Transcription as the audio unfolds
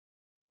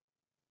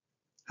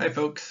Hi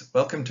folks,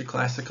 welcome to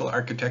Classical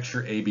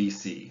Architecture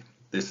ABC.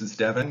 This is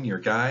Devin, your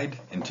guide,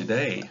 and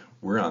today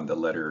we're on the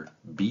letter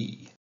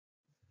B.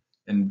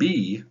 And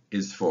B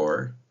is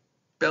for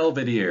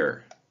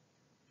Belvedere.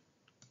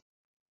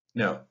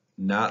 No,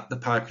 not the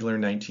popular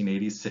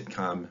 1980s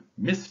sitcom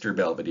Mr.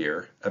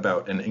 Belvedere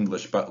about an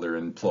English butler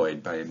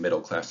employed by a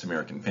middle-class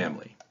American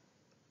family.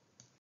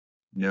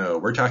 No,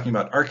 we're talking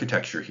about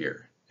architecture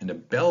here, and a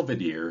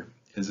belvedere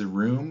is a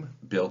room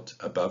built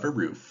above a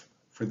roof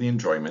for the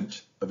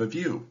enjoyment of a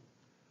view.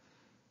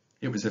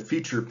 It was a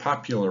feature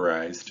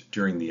popularized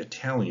during the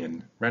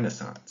Italian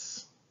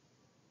Renaissance.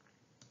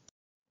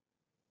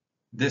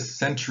 This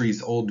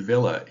centuries-old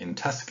villa in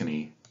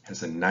Tuscany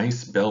has a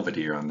nice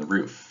belvedere on the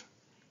roof.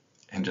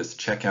 And just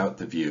check out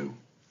the view.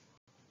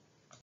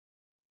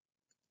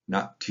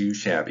 Not too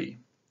shabby.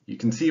 You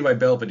can see why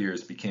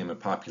belvederes became a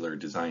popular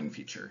design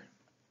feature.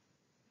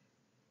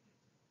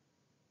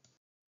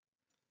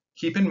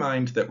 Keep in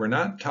mind that we're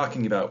not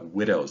talking about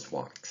widows'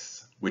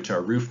 walks, which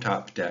are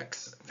rooftop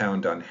decks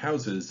found on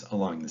houses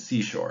along the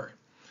seashore,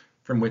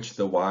 from which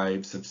the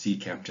wives of sea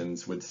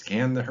captains would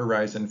scan the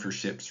horizon for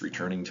ships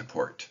returning to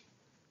port.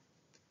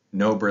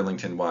 No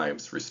Burlington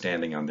wives were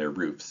standing on their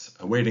roofs,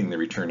 awaiting the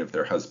return of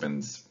their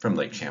husbands from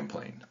Lake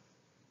Champlain.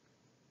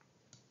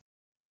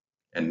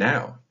 And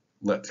now,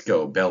 let's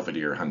go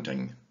belvedere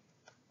hunting.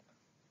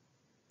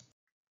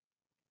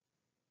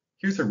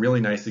 Here's a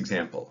really nice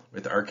example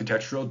with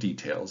architectural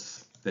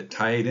details that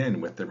tie it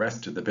in with the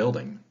rest of the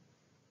building.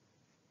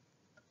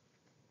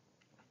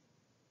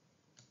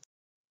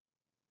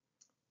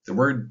 The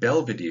word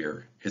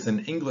belvedere is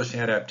an English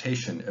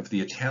adaptation of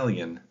the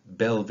Italian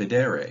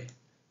belvedere,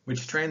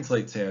 which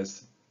translates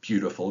as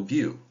beautiful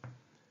view.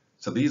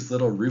 So these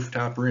little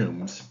rooftop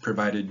rooms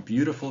provided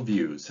beautiful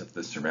views of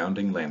the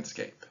surrounding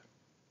landscape.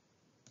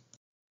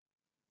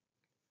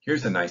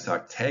 Here's a nice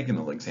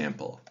octagonal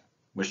example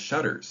with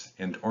shutters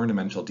and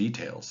ornamental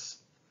details.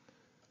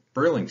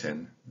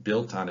 Burlington,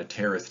 built on a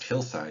terraced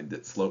hillside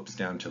that slopes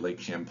down to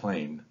Lake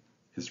Champlain,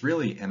 is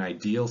really an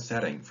ideal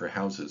setting for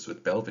houses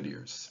with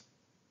belvederes.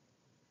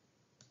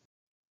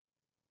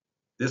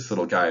 This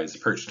little guy is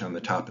perched on the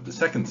top of the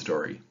second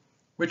story,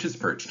 which is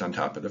perched on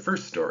top of the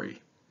first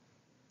story.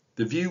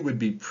 The view would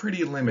be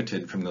pretty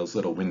limited from those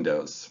little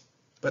windows,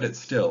 but it's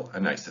still a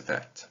nice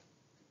effect.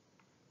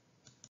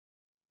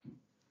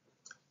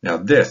 Now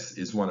this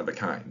is one of a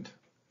kind.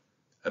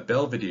 A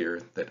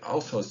belvedere that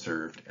also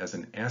served as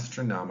an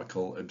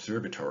astronomical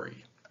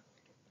observatory.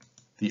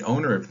 The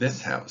owner of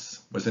this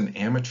house was an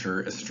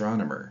amateur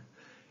astronomer,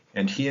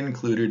 and he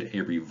included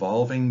a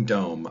revolving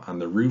dome on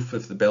the roof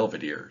of the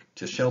belvedere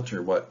to shelter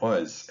what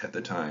was, at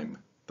the time,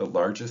 the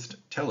largest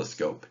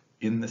telescope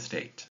in the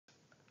state.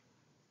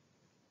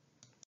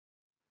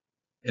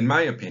 In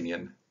my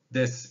opinion,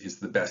 this is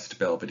the best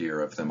belvedere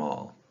of them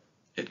all.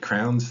 It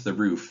crowns the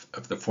roof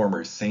of the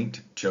former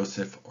St.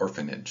 Joseph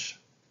Orphanage,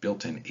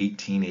 built in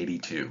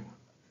 1882.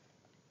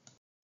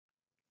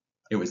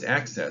 It was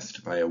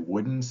accessed by a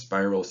wooden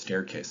spiral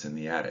staircase in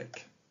the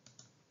attic.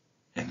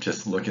 And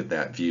just look at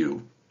that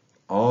view,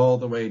 all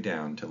the way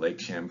down to Lake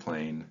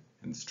Champlain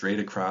and straight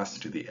across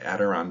to the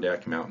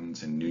Adirondack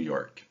Mountains in New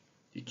York.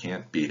 You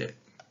can't beat it.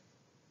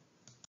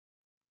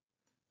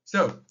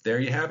 So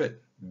there you have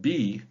it.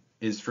 B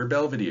is for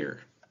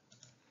Belvedere.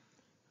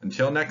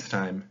 Until next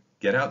time,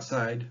 get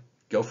outside,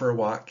 go for a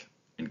walk,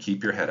 and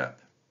keep your head up.